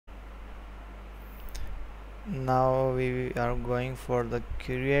Now we are going for the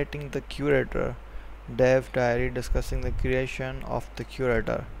creating the curator dev diary, discussing the creation of the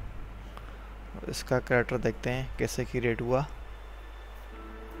curator. इसका character देखते हैं कैसे create हुआ.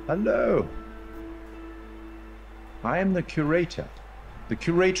 Hello. I am the curator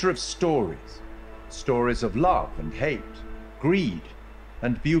of stories. Stories of love and hate, greed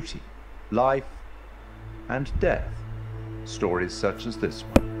and beauty, life and death. Stories such as this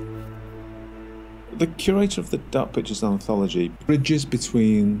one. The curator of the Dark Pictures Anthology bridges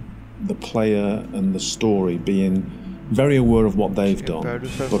between the player and the story, being very aware of what they've done,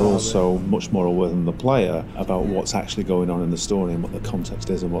 but also much more aware than the player about what's actually going on in the story and what the context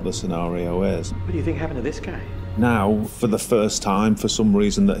is and what the scenario is. What do you think happened to this guy? Now, for the first time, for some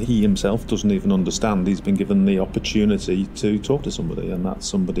reason that he himself doesn't even understand, he's been given the opportunity to talk to somebody, and that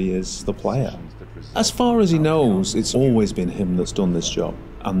somebody is the player. As far as he knows, it's always been him that's done this job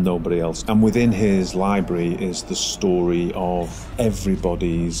and nobody else. And within his library is the story of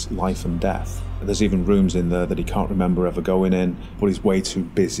everybody's life and death. There's even rooms in there that he can't remember ever going in, but he's way too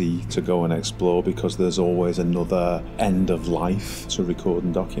busy to go and explore because there's always another end of life to record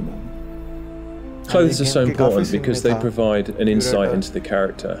and document. Clothes are so important because they provide an insight into the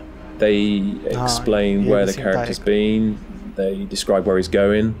character. They explain where the character's been, they describe where he's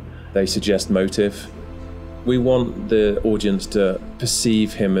going, they suggest motive. We want the audience to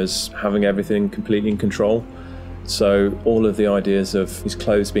perceive him as having everything completely in control. So all of the ideas of his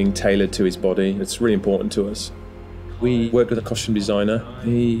clothes being tailored to his body, it's really important to us. We worked with a costume designer.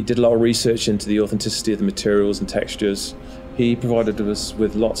 He did a lot of research into the authenticity of the materials and textures. He provided us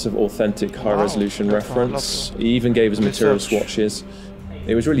with lots of authentic high-resolution reference. He even gave us material swatches.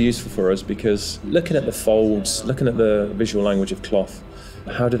 It was really useful for us because looking at the folds, looking at the visual language of cloth,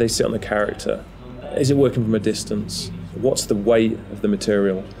 how do they sit on the character? Is it working from a distance? What's the weight of the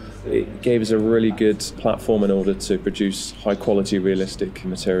material? It gave us a really good platform in order to produce high-quality, realistic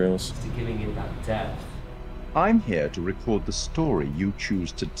materials. Giving you that depth. I'm here to record the story you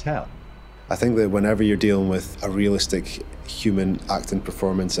choose to tell. I think that whenever you're dealing with a realistic human acting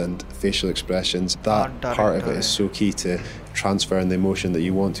performance and facial expressions, that part of it is so key to transferring the emotion that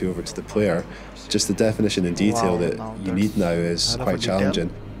you want to over to the player. Just the definition and detail that you need now is quite challenging.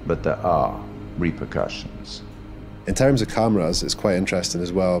 But there are repercussions. In terms of cameras, it's quite interesting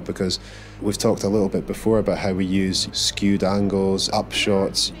as well because we've talked a little bit before about how we use skewed angles,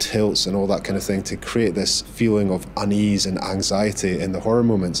 upshots, tilts and all that kind of thing to create this feeling of unease and anxiety in the horror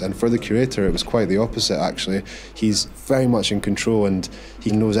moments. And for the curator, it was quite the opposite actually. He's very much in control and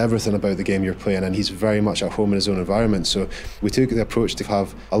he knows everything about the game you're playing and he's very much at home in his own environment. So we took the approach to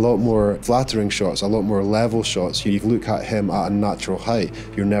have a lot more flattering shots, a lot more level shots. You look at him at a natural height.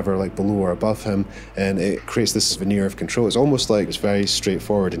 You're never like below or above him and it creates this veneer of control. It's almost like it's very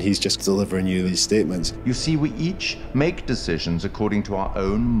straightforward and he's just delivering you these statements. You see, we each make decisions according to our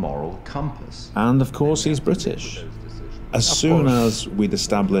own moral compass. And of course he's British. As soon as we'd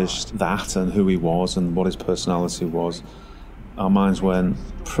established that and who he was and what his personality was, our minds went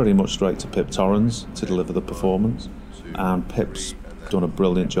pretty much straight to Pip Torrens to deliver the performance. And Pip's done a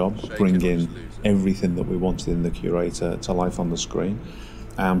brilliant job bringing everything that we wanted in the curator to life on the screen.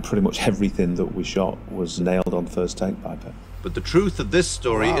 And pretty much everything that we shot was nailed on first take by Pip. But the truth of this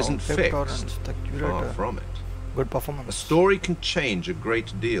story isn't Pip fixed. Torrens, the curator. Far from it. Good A performance. story can change a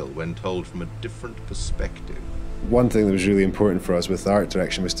great deal when told from a different perspective. One thing that was really important for us with the art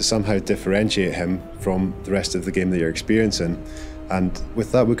direction was to somehow differentiate him from the rest of the game that you're experiencing. And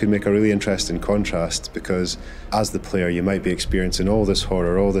with that we could make a really interesting contrast because as the player you might be experiencing all this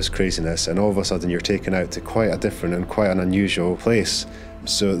horror, all this craziness, and all of a sudden you're taken out to quite a different and quite an unusual place.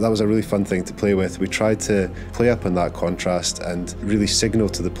 So that was a really fun thing to play with. We tried to play up on that contrast and really signal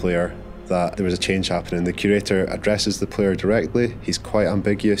to the player that there was a change happening. The curator addresses the player directly. He's quite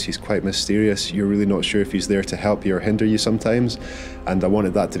ambiguous, he's quite mysterious. You're really not sure if he's there to help you or hinder you sometimes. And I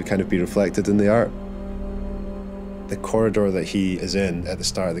wanted that to kind of be reflected in the art. The corridor that he is in at the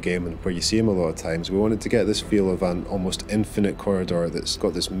start of the game and where you see him a lot of times, we wanted to get this feel of an almost infinite corridor that's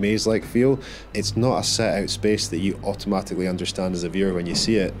got this maze-like feel. It's not a set out space that you automatically understand as a viewer when you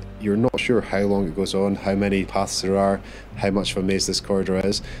see it. You're not sure how long it goes on, how many paths there are, how much of a maze this corridor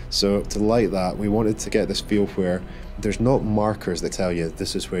is. So to light that, we wanted to get this feel where there's not markers that tell you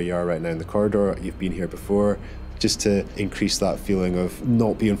this is where you are right now in the corridor, you've been here before, just to increase that feeling of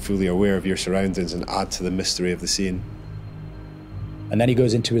not being fully aware of your surroundings and add to the mystery of the scene. And then he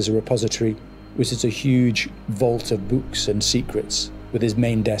goes into his repository, which is a huge vault of books and secrets, with his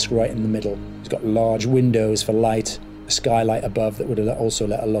main desk right in the middle. He's got large windows for light, a skylight above that would also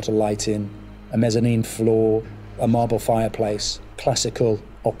let a lot of light in, a mezzanine floor, a marble fireplace, classical,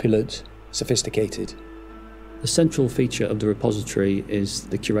 opulent, sophisticated. The central feature of the repository is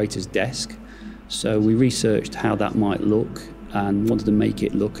the curator's desk. So we researched how that might look and wanted to make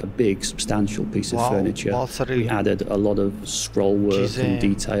it look a big, substantial piece of furniture. We added a lot of scroll work and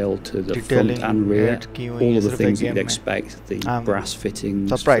detail to the front and rear, all of the things that you'd expect, the brass fittings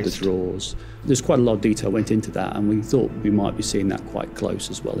for the drawers. There's quite a lot of detail went into that, and we thought we might be seeing that quite close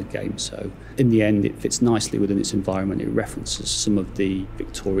as well in game. So in the end, it fits nicely within its environment. It references some of the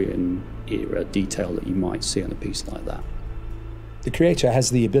Victorian era detail that you might see on a piece like that. The creator has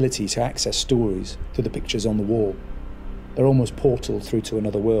the ability to access stories through the pictures on the wall. They're almost portals through to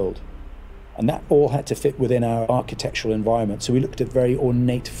another world. And that all had to fit within our architectural environment. So we looked at very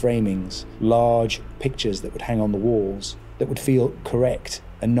ornate framings, large pictures that would hang on the walls, that would feel correct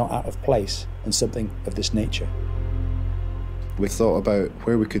and not out of place, and something of this nature. We thought about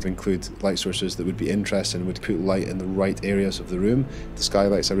where we could include light sources that would be interesting, would put light in the right areas of the room. The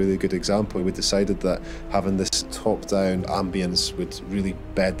skylight's a really good example. We decided that having this top-down ambience would really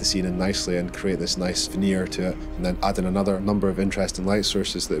bed the scene in nicely and create this nice veneer to it, and then adding another number of interesting light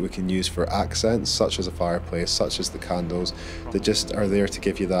sources that we can use for accents, such as a fireplace, such as the candles, that just are there to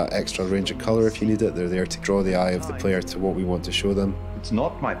give you that extra range of colour if you need it. They're there to draw the eye of the player to what we want to show them. It's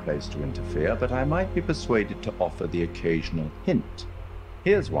not my place to interfere, but I might be persuaded to offer the occasional hint.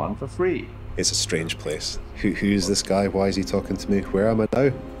 Here's one for free. It's a strange place. Who is this guy? Why is he talking to me? Where am I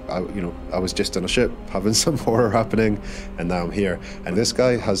now? I was just on a ship having some horror happening, and now I'm here. And this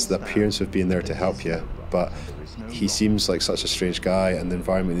guy has the appearance of being there to help you, but he seems like such a strange guy, and the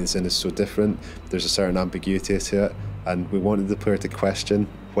environment he's in is so different. There's a certain ambiguity to it, and we wanted the player to question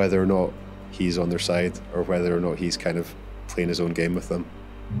whether or not he's on their side or whether or not he's kind of playing his own game with them.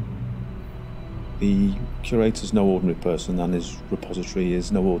 The curator's no ordinary person, and his repository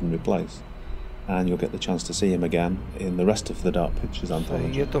is no ordinary place. And you'll get the chance to see him again in the rest of the Dark Pictures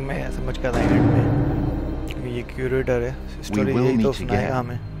Anthology. ये तो मैं समझ गया था and में ये curator है story यही तो सुनाएगा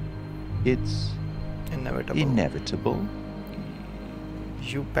हमें. It's inevitable.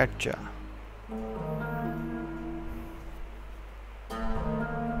 You betcha.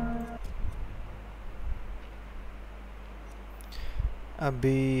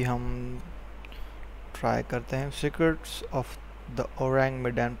 अभी हम ट्राई करते हैं Secrets of the Orang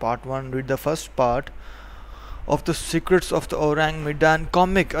Medan Part 1. Read the first part of the Secrets of the Orang Medan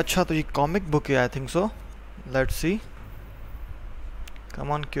comic. अच्छा तो ये comic book है I think so. Let's see. Come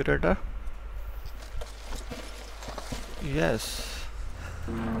on curator. Yes.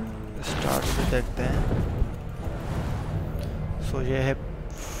 Start से देखते हैं. So ये है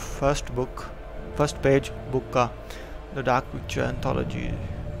first book, first page book का. The Dark Pictures Anthology,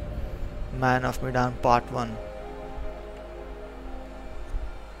 Man of Medan Part 1.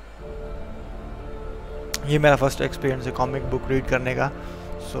 ये मेरा फर्स्ट एक्सपीरियंस है कॉमिक बुक रीड करने का,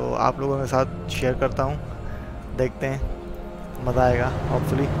 सो आप लोगों के साथ शेयर करता हूँ. देखते हैं, मज़ा आएगा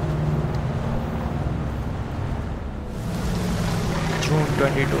hopefully. June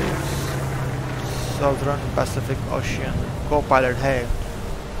 22, Southern Pacific Ocean. Co-pilot है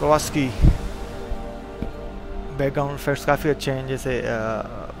कोवास्की. बैकग्राउंड इफेक्ट्स काफ़ी अच्छे हैं, जैसे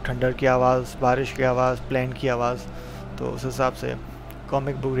ठंडर की आवाज़, बारिश की आवाज़, प्लेन की आवाज़. तो उस हिसाब से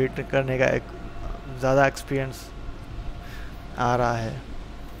कॉमिक बुक रीड करने का एक ज़्यादा एक्सपीरियंस आ रहा है.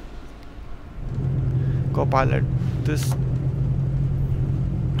 Co-pilot, this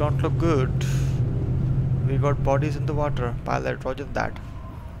don't look good. We got bodies in the water. Pilot, Roger that.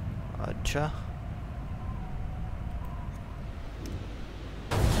 अच्छा,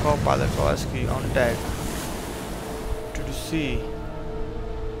 co-pilot कोवास्की on tag to see.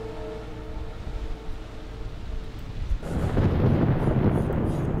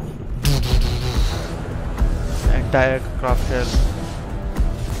 Entire craft shell.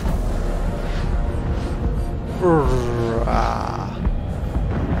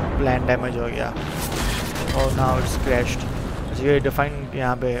 Plane damage हो गया और now it's crashed. ये डिफाइन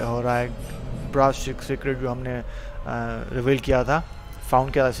यहाँ पे हो रहा है. ब्रास सीक्रेट जो हमने रिवील किया था,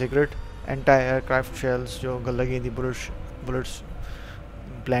 फाउंड किया था सीक्रेट. एंटायर एयरक्राफ्ट शेल्स जो लगी थी बुलेट्स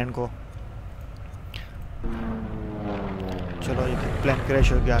प्लेन को. चलो ये प्लेन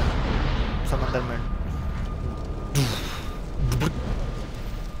क्रैश हो गया समंदर में.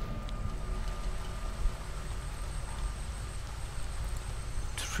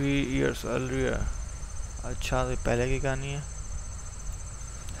 3 years earlier. अच्छा, तो पहले की कहानी है.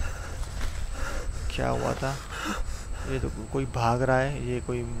 क्या हुआ था? ये तो कोई भाग रहा है. ये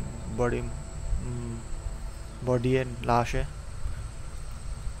कोई बॉडी है, लाश है.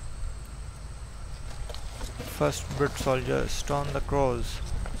 First Brit soldier, stone the crows.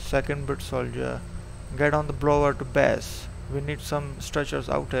 Second Brit soldier, get on the blower to base. We need some stretchers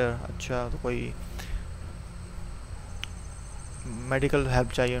out here. अच्छा, तो कोई मेडिकल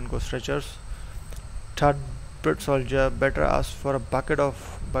हेल्प चाहिए उनको, stretchers. Third ब्रिट soldier, better ask for a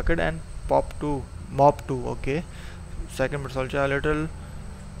bucket and mop to. Okay. Second ब्रिट soldier, little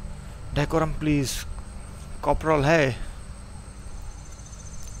decorum please, corporal है.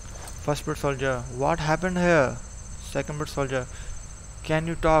 First ब्रिट soldier, what happened here. Second ब्रिट soldier, can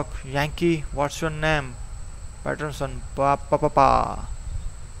you talk Yankee, what's your name. Patterson, पापा.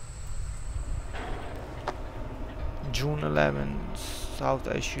 June 11, South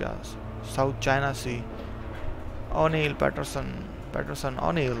Asia, South China Sea. O'Neill, Patterson,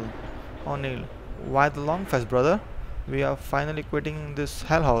 O'Neill. Why the long face, brother? We are finally quitting this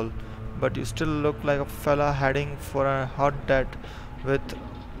hellhole, but you still look like a fella heading for a hot date with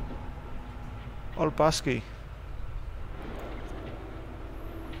Olpaski.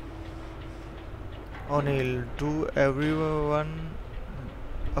 O'Neill, do everyone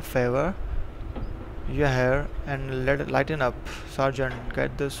a favor. Your hair and let it lighten up. Sergeant,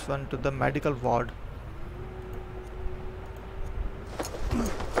 get this one to the medical ward.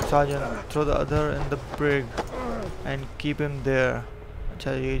 Sergeant, throw the other in the brig and keep him there.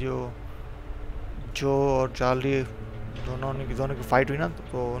 अच्छा, ये जो और Charlie दोनों की fight हुई ना,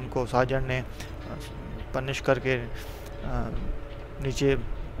 तो उनको सार्जेंट ने पनिश करके नीचे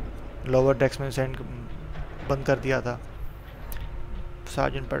लोअर डेक्स में सेंड बंद कर दिया था.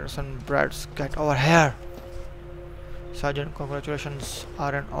 Sergeant Patterson, Brad's, get over here. Sergeant, congratulations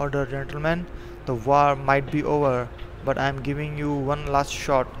are in order, gentlemen. The war might be over, but I am giving you one last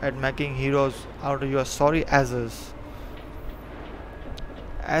shot at making heroes out of your sorry asses.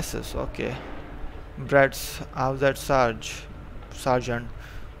 Asses, okay. Brad's, how's that, Sergeant?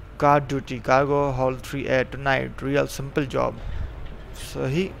 Guard duty, cargo hall 3A tonight. Real simple job.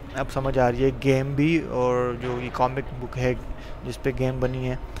 सही. अब समझ आ रही है game भी, और जो ये comic book है जिस पे गेम बनी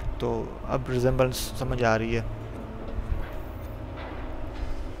है, तो अब रिजेंबलेंस समझ आ रही है.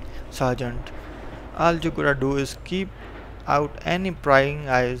 Sergeant, all you gotta do is keep out any prying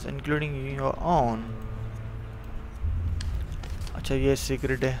eyes, including your own. अच्छा, ये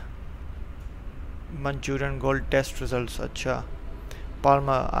सीक्रेट है. Manchurian Gold test results. अच्छा.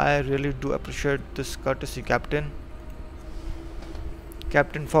 Palmer, I really do appreciate this courtesy, Captain.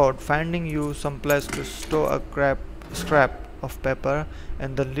 Captain Ford, finding you someplace to store a scrap of paper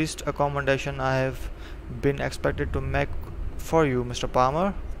and the least accommodation I have been expected to make for you, Mr.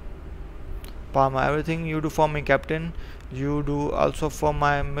 Palmer. Palmer, everything you do for me, Captain, you do also for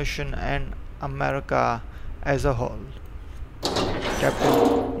my mission and America as a whole.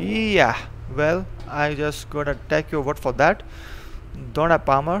 Captain, yeah, well, I just gotta take your word for that, don't I,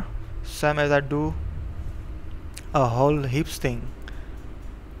 Palmer? Same as I do a whole heaps thing.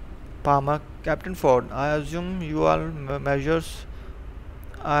 Palmer, Captain Ford, I assume you all measures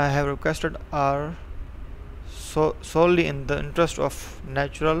I have requested are solely in the interest of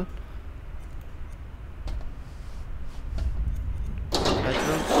natural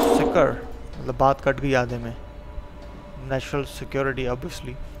secure. मतलब बात cut गई आधे में. Natural security,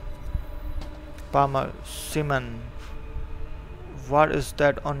 obviously. Palmer, Simon, what is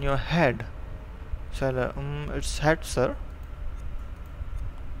that on your head? Sailor, it's hat, sir.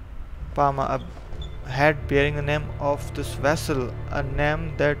 Palmer, a hat bearing the name of this vessel, a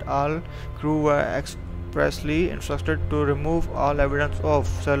name that all crew were expressly instructed to remove all evidence of.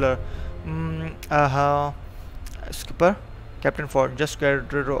 Sailor, Skipper, Captain Ford, just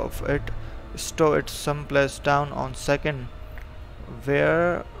get rid of it, stow it someplace down on second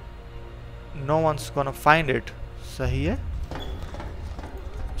where no one's gonna find it. Sahi hai?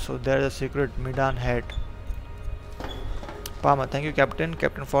 So there's a secret Medan hat. Palmer, thank you, Captain.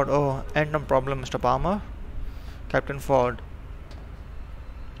 Captain Ford, oh, and no problem, Mr. Palmer. Captain Ford,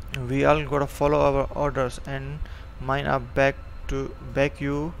 we all gotta follow our orders, and mine are back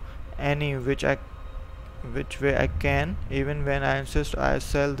you any which way I can, even when I insist I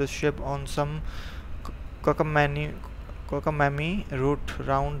sail this ship on some cockamamie route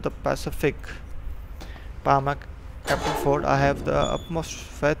round the Pacific. Palmer, Captain Ford, I have the utmost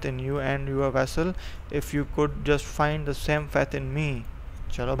faith in you and your vessel. If you could just find the same faith in me.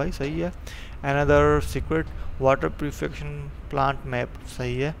 चलो भाई सही है. Another secret water purification plant map.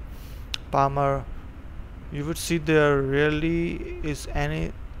 सही है. Palmer, you would see there really is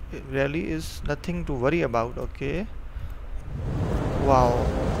nothing to worry about. Okay. Wow.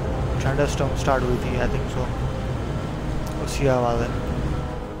 Thunderstorm start हुई थी, I think so. उसी आवाज़ है.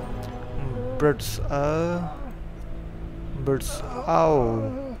 Birds. Ow.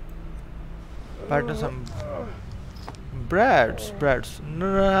 Patterson. Brads.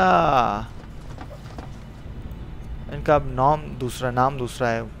 Nah. इनका नाम दूसरा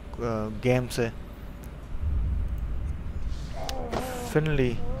है गेम से.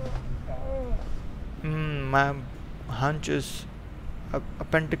 Finley. My hunch is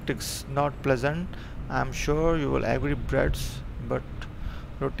appendicitis, not pleasant. I'm sure you will agree, Breads, but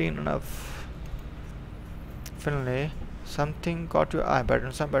routine enough. Finley, something caught your eye.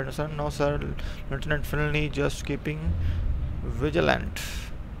 Patterson, no sir, Lieutenant Finley, just keeping vigilant.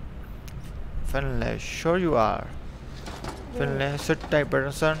 Finley, sure you are. Finley, sit tight,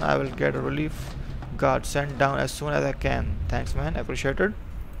 Patterson. I will get a relief guard sent down as soon as I can. Thanks, man. Appreciated.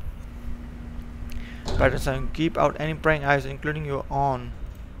 Patterson, keep out any prying eyes, including your own.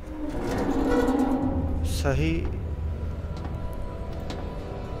 Sahi.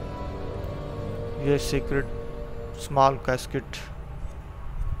 Yes, secret small casket.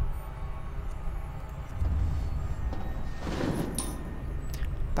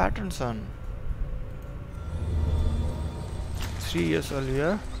 Patterson. 3 years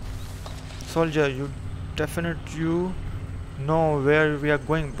earlier. Soldier, you know where we are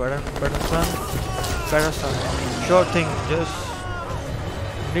going, Patterson. Sure thing, just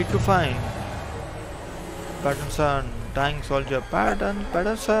need to find Patterson. Dying soldier.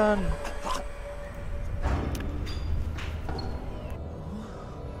 Patterson.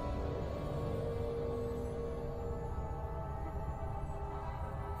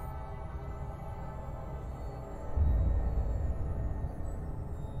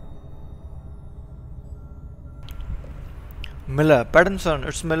 Miller, Patterson,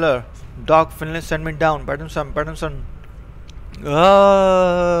 it's Miller. Doc, Finley sent me down. Patterson.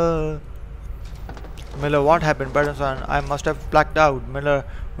 Miller, what happened? Patterson, I must have blacked out. Miller,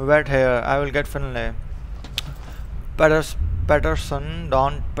 wait here. I will get Finley. Patterson,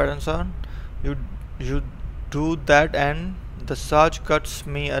 don't. Patterson, you do that and the Sarge cuts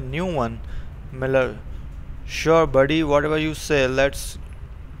me a new one. Miller, sure, buddy. Whatever you say. Let's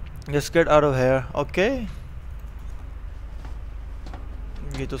just get out of here, okay?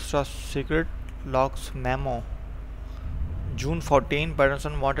 ये दूसरा secret logs memo. June 14,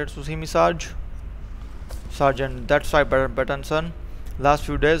 Patterson wanted to see me, Sergeant. That's right, Patterson. Last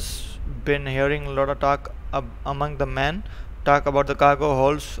few days been hearing a lot of talk among the men. Talk about the cargo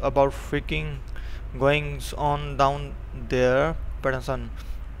holds, about freaking goings on down there, Patterson.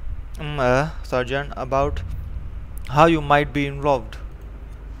 Sergeant, about how you might be involved.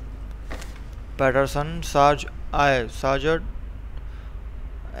 Patterson, Sergeant.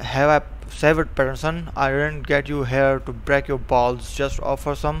 Have I saved, Patterson? I didn't get you here to break your balls, just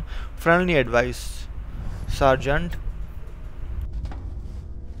offer some friendly advice. Sergeant.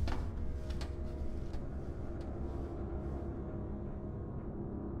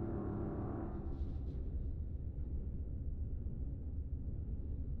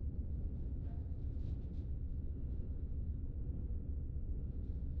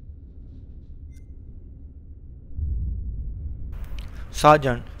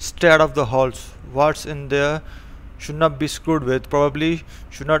 Sergeant, stay out of the halls. What's in there should not be screwed with. Probably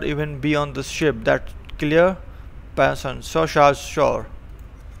should not even be on the ship. That clear? Patterson, sure.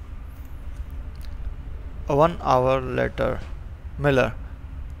 1 hour later. Miller,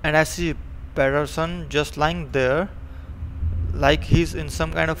 and I see Patterson just lying there like he's in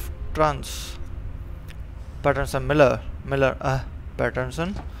some kind of trance. Patterson, Miller,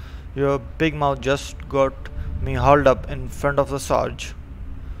 Patterson, your big mouth just got me hauled up in front of the Sarge.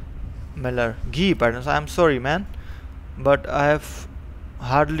 Miller, gee, Patterson, I'm sorry, man, but I have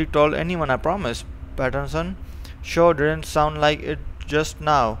hardly told anyone, I promise. Patterson, sure didn't sound like it just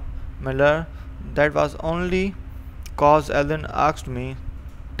now. Miller, that was only cause Alan asked me.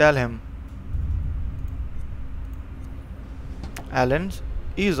 Tell him. Alan's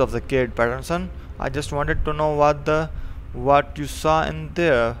ease of the kid, Patterson. I just wanted to know what you saw in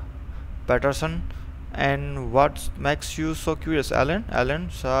there, Patterson. And what makes you so curious, Alan?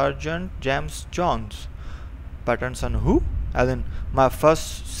 Sergeant James Jones. Patterson, who? Alan, my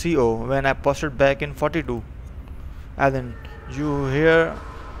first CO when I posted back in 42. Alan, you hear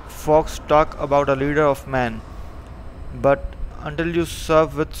folks talk about a leader of men, but until you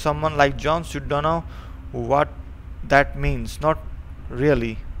serve with someone like Jones, you don't know what that means. Not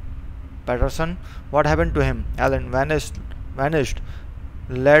really. Patterson, what happened to him? Alan, vanished.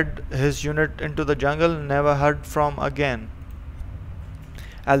 Led his unit into the jungle, never heard from again.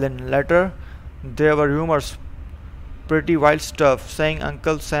 Alan, later there were rumors, pretty wild stuff, saying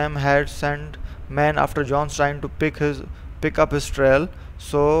Uncle Sam had sent men after Jones trying to pick up his trail.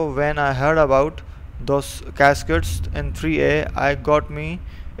 So when I heard about those caskets in 3A,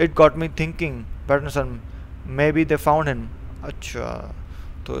 it got me thinking. Patterson, maybe they found him. अच्छा,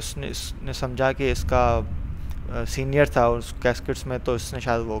 तो इसने समझा कि इसका senior था उस cascades में, तो इसने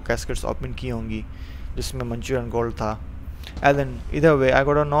शायद वो कैस्केट्स ओपन की होंगी जिसमें मंचूरियन गोल्ड था. Alan, either way, I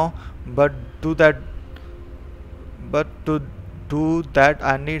gotta know, but to do that,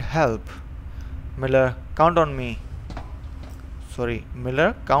 I need help. Miller, count on me. Sorry,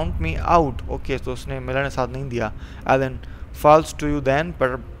 Miller, count me out. Okay, so उसने Miller ने साथ नहीं दिया. Alan, falls to you then,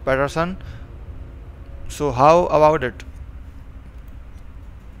 Patterson. So how about it?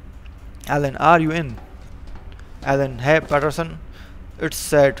 Alan, are you in? Alan, hey Patterson, it's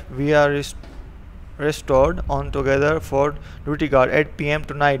set. We are restored on together for duty guard 8 p.m.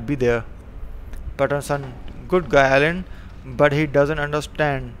 tonight. Be there. Patterson, good guy Alan, but he doesn't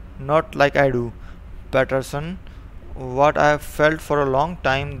understand. Not like I do. Patterson, what I have felt for a long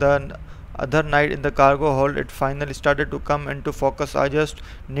time. The other night in the cargo hold, it finally started to come into focus. I just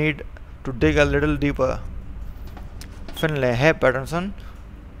need to dig a little deeper. Finlay, hey Patterson.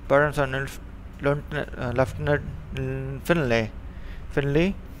 Patterson, Lieutenant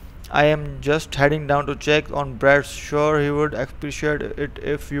Finlay, I am just heading down to check on Brad. Sure, he would appreciate it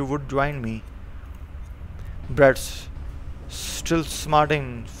if you would join me. Brad's still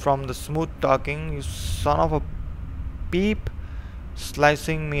smarting from the smooth talking. You son of a peep,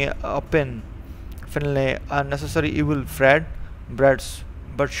 slicing me up in. Finlay, unnecessary evil, Fred. Brad's,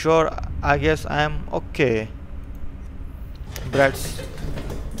 but sure, I guess I am okay. Brad's,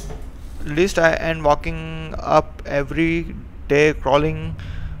 least I end walking up every day, crawling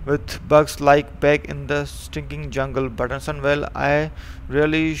with bugs like back in the stinking jungle. Patterson, well, I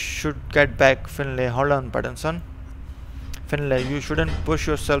really should get back. Finlay, hold on, Patterson. Finlay, you shouldn't push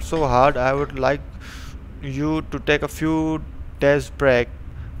yourself so hard. I would like you to take a few days break.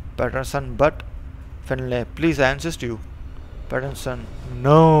 Patterson, but Finlay, please, I insist you. Patterson,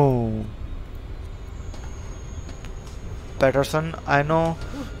 no. Patterson, I know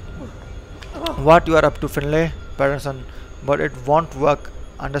what you are up to, Finlay. Patterson, but it won't work.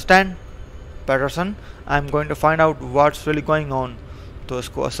 Understand? Patterson, I'm going to find out what's really going on. तो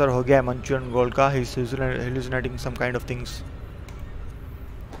इसको असर हो गया Manchurian gold का. He's hallucinating some kind of things.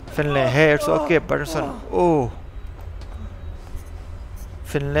 Finlay, hey, it's okay, Patterson. Oh,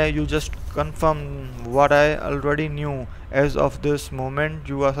 Finlay, you just confirmed what I already knew. As of this moment,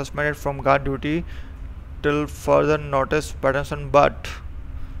 you are suspended from guard duty till further notice. Patterson, but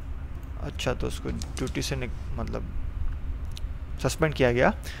अच्छा तो उसको duty से मतलब suspend किया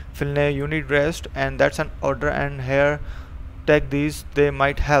गया. Finlay, you need rest and that's an order, and here take these, they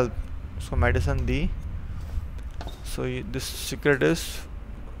might help. उसको medicine the. So this secret is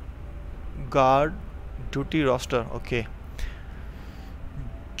guard duty roster. Okay,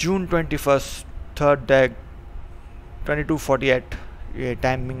 June 21st, third deck, 2248 ये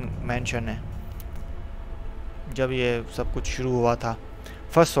timing mention है जब ये सब कुछ शुरू हुआ था.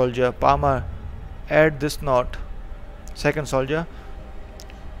 First soldier, Palmer, add this note. Second soldier,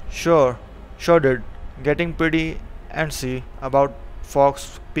 sure did. Getting pretty antsy about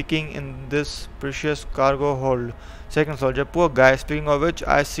Fox picking in this precious cargo hold. Second soldier, poor guy. Speaking of which,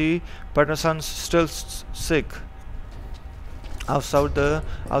 I see Patterson's still sick.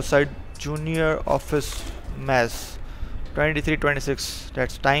 Outside junior office mess. 23:26.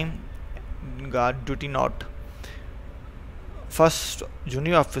 That's time. Guard duty note. First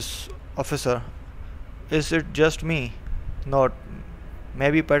junior officer, is it just me? Not.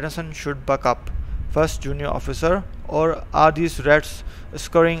 Maybe Patterson should buck up. First junior officer, or are these rats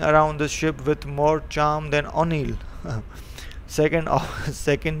scurrying around the ship with more charm than O'Neill?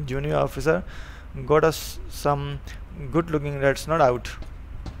 Second junior officer, got us some good-looking rats, no doubt.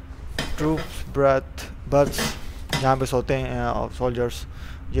 Troops, berths, जहाँ पे सोते हैं soldiers.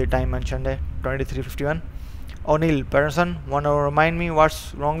 ये time mentioned है 23:51. O'Neill, Patterson, wanna remind me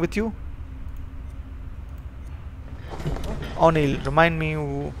what's wrong with you? O'Neill, remind me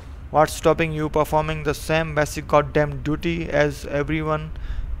what's stopping you performing the same basic goddamn duty as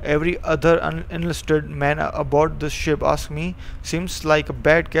every other enlisted man aboard this ship. Ask me. Seems like a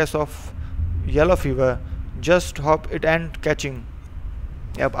bad case of yellow fever. Just hope it ain't catching.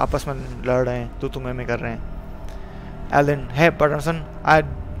 अब आपस में लड़ रहे हैं, तो तुम्हें में कर रहे हैं. Alan, hey Patterson, I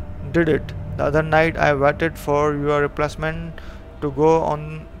did it. The other night I waited for your replacement to go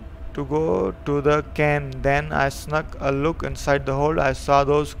to the can. Then I snuck a look inside the hold. I saw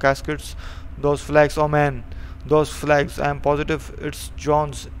those caskets, those flags. Oh man, those flags. I am positive it's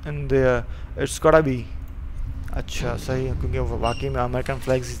John's in there. It's gotta be. अच्छा सही है क्योंकि वाकई में American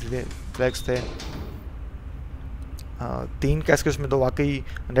flags थे. 3 cascades में तो वाकई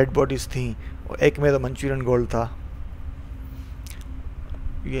डेड बॉडीज थी और एक में तो मंचूरियन गोल्ड था.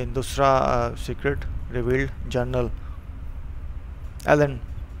 ये दूसरा secret revealed journal. Alan,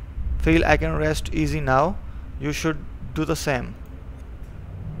 feel I can rest easy now. You should do the same.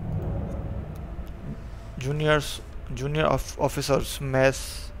 Junior officers mess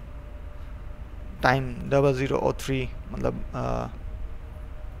time 0003 मतलब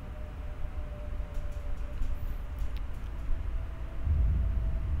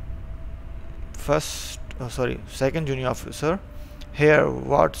second junior officer here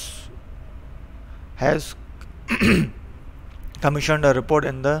Watts has commissioned a report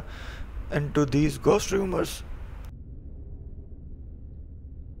into these ghost rumors.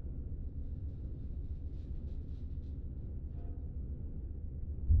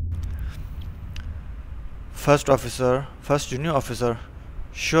 First junior officer,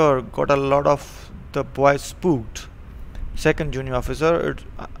 sure, got a lot of the boys spooked. Second junior officer,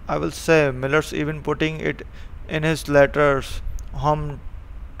 I will say Miller's even putting it in his letters home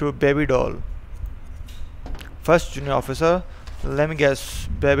to baby doll. First junior officer, let me guess,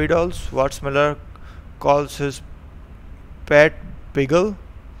 baby dolls. Watts Miller calls his pet Beagle,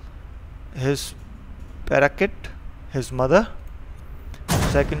 his parakeet, his mother.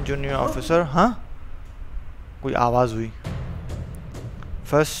 Second junior officer, huh? कोई आवाज हुई.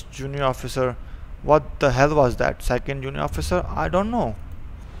 First junior officer, what the hell was that? Second junior officer, I don't know.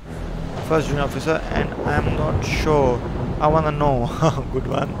 First junior officer, and I'm not sure. I wanna know. Good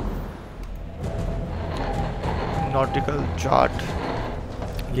one. Nautical chart.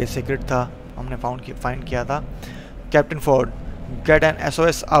 ये secret था, हमने find किया था. Captain Ford, get an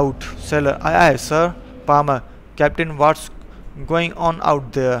SOS out. Sailor, aye sir. Palmer, Captain, what's going on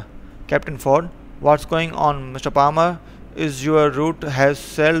out there? Captain Ford, what's going on, Mr. Palmer? Is your route has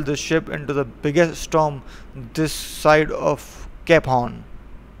sailed the ship into the biggest storm this side of Cape Horn.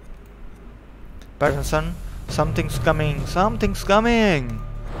 Patterson, something's coming. Something's coming.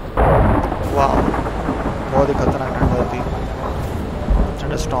 Wow. बहुत ही खतरनाक ठंड होती.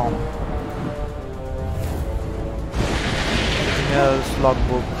 Thunderstorm. Engineer's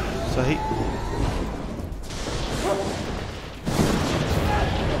logbook. सही.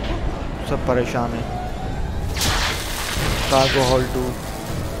 सब परेशान है. Cargo hall 2.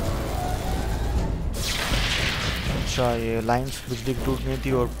 अच्छा ये लाइंस बिजली की टूट गई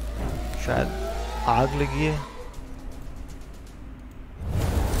थी और शायद आग लगी है.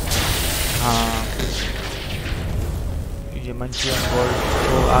 हाँ ये मंचियन वर्ल्ड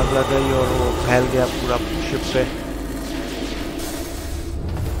को आग लग गई और वो फैल गया पूरा शिप पे.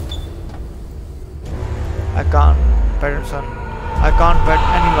 I can't, Patterson, I can't wait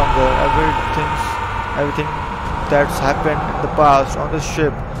any longer. Everything that's happened in the past on this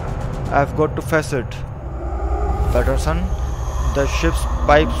ship, I've got to face it. Patterson, the ship's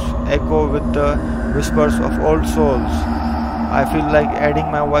pipes echo with the whispers of old souls. I feel like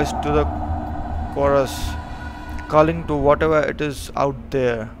adding my voice to the chorus, calling to whatever it is out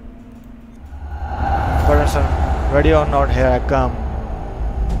there. Patterson, ready or not, here I come.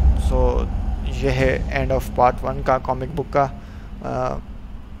 So ये है end of part 1 का comic book का.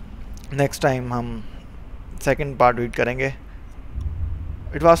 Next time हम second part read करेंगे.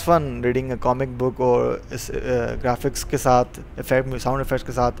 It was fun reading a comic book और इस graphics के साथ साउंड इफेक्ट्स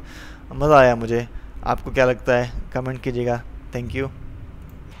के साथ मज़ा आया मुझे. आपको क्या लगता है कमेंट कीजिएगा. Thank you.